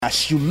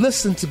As you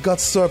listen to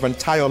God's servant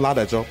Tayo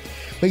Ladajo,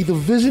 may the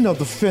vision of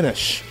the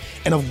finish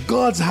and of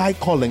God's high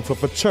calling for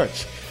the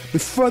church be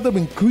further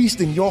increased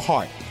in your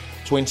heart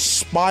to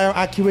inspire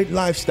accurate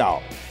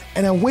lifestyle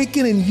and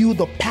awaken in you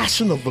the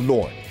passion of the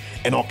Lord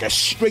and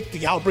orchestrate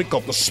the outbreak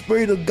of the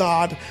Spirit of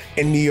God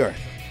in the earth.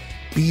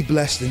 Be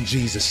blessed in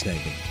Jesus' name.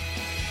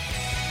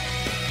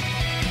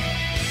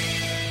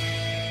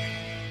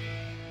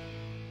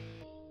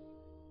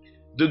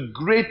 The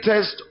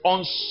greatest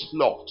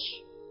onslaught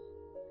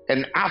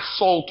and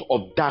assault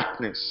of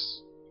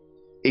darkness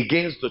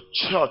against the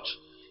church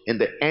in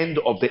the end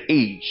of the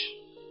age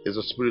is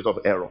the spirit of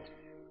error.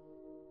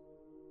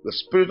 The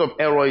spirit of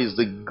error is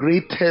the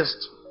greatest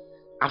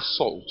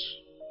assault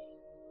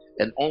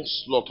and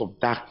onslaught of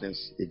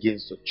darkness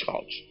against the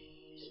church,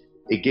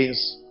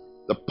 against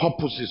the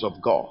purposes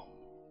of God,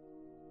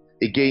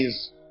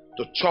 against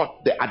the church,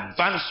 the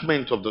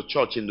advancement of the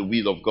church in the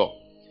will of God,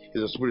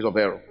 is the spirit of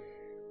error.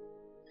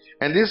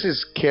 And this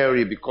is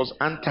scary because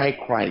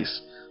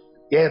Antichrist,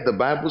 the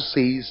Bible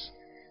says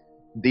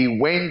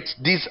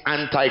this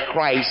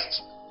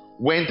Antichrist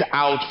went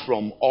out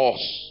from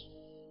us.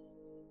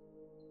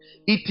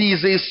 It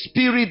is a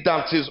spirit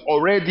that is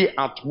already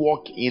at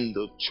work in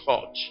the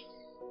church.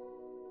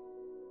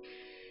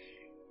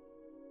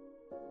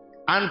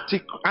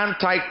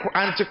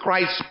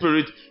 Antichrist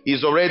spirit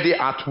is already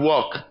at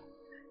work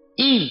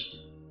in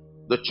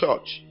the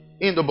church,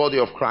 in the body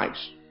of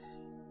Christ.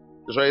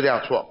 It's already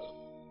at work.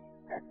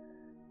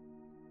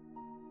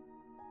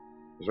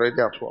 It's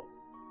already at work.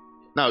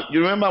 Now,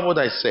 you remember what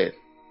I said?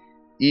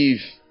 If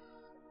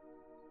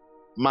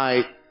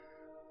I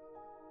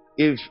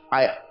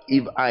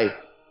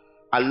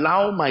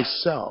allow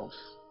myself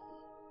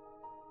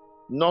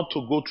not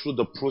to go through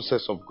the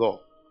process of God,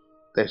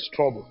 there's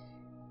trouble.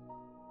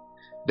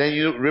 Then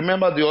you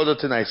remember the other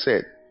thing I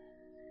said.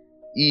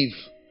 If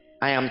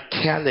I am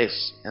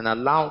careless and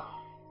allow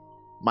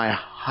my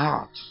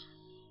heart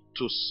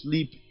to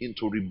slip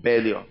into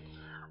rebellion,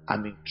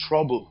 I'm in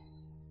trouble.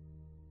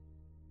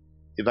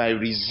 If I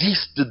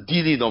resist the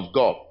dealing of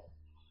God,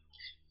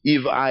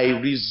 if I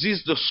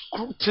resist the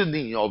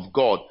scrutiny of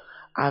God,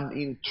 I'm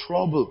in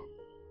trouble.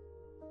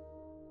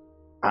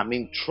 I'm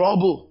in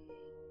trouble.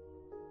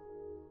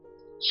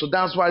 So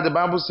that's why the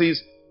Bible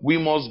says we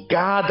must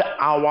guard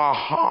our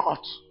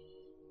heart.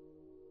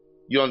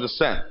 You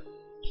understand?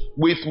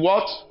 With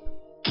what?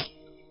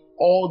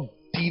 All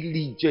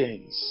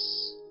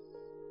diligence.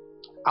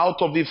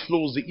 Out of it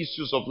flows the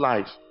issues of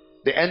life.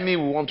 The enemy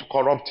will want to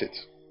corrupt it.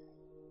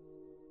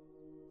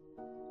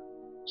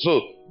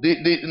 So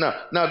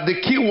now the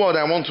key word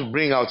I want to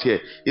bring out here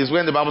is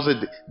when the Bible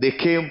said they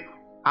came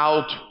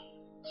out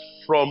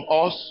from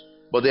us,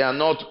 but they are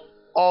not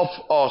of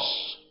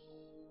us.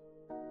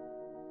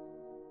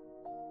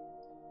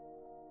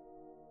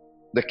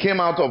 They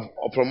came out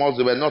from us,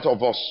 they were not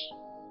of us.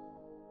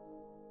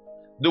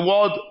 The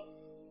word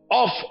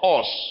of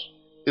us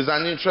is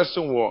an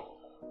interesting word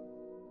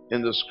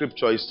in the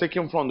scripture. It's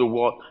taken from the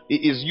word.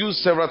 It is used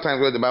several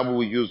times where the Bible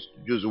will use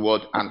the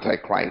word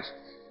Antichrist.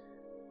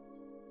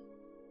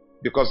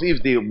 Because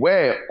if they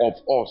were of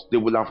us, they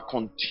would have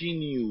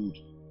continued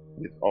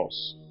with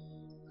us.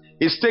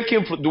 It's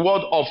taken from the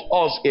word of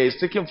us here.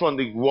 It's taken from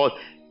the word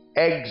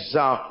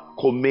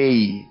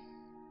exakomei.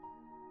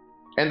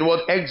 And the word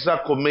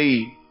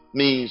exakomei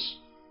means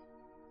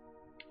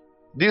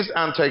this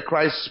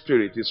Antichrist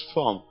spirit is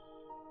formed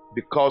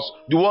because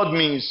the word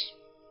means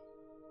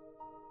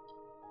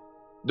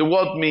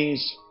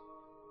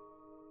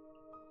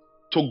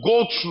to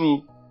go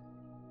through.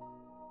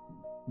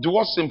 The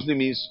word simply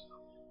means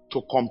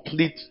to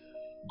complete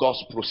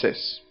God's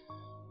process.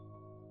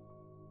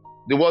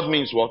 The word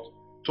means what?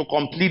 To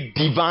complete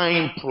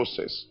divine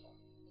process.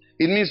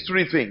 It means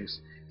three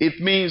things.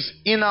 It means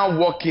inner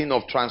working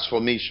of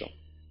transformation.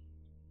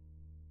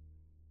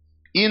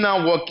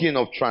 Inner working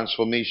of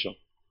transformation.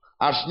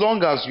 As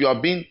long as you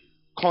are being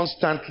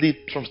constantly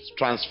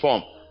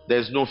transformed,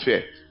 there's no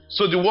fear.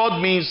 So the word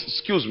means,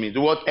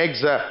 the word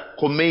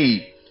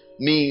exakomei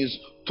means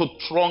to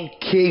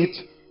truncate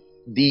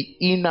the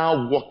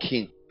inner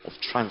working of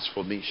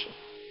transformation.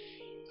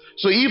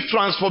 So if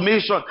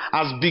transformation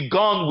has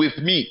begun with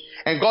me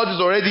and God is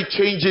already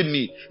changing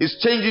me, He's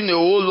changing a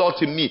whole lot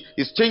in me,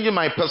 He's changing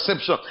my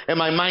perception and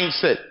my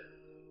mindset,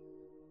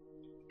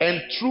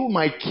 and through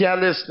my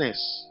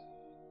carelessness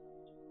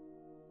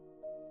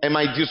and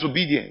my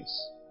disobedience,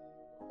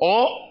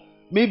 or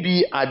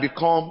maybe I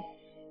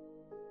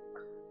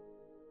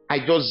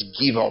just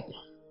give up,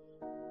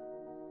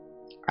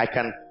 I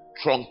can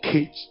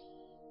truncate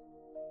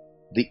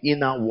the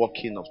inner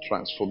working of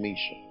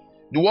transformation.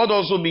 The word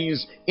also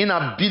means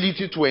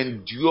inability to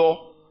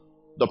endure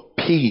the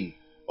pain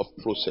of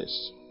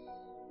process.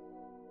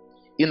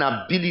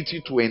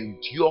 Inability to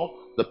endure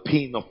the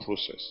pain of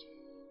process.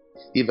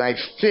 If I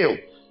fail,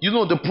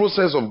 the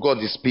process of God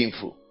is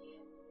painful.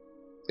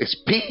 It's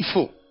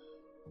painful.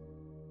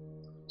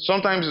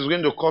 Sometimes it's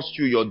going to cost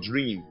you your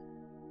dream.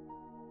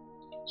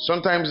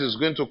 Sometimes it's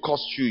going to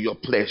cost you your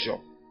pleasure.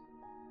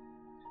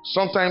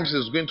 Sometimes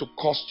it's going to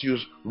cost you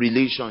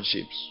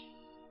relationships.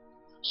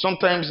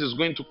 Sometimes it's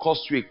going to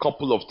cost you a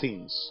couple of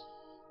things.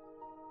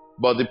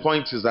 But the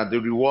point is that the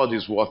reward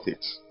is worth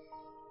it.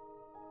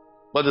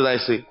 What did I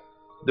say?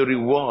 The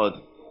reward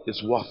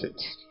is worth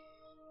it.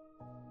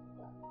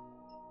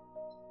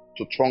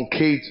 To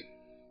truncate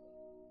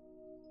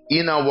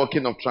inner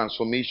working of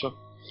transformation,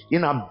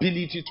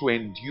 inability to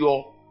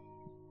endure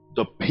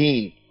the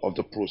pain of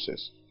the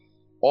process,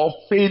 or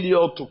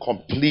failure to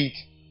complete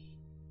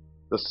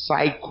the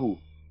cycle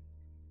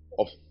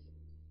of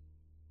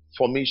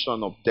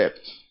formation of depth,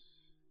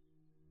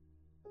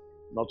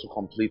 not to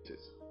complete it.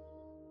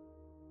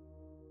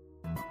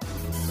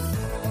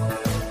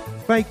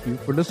 Thank you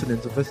for listening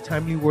to this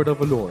timely word of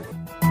the Lord.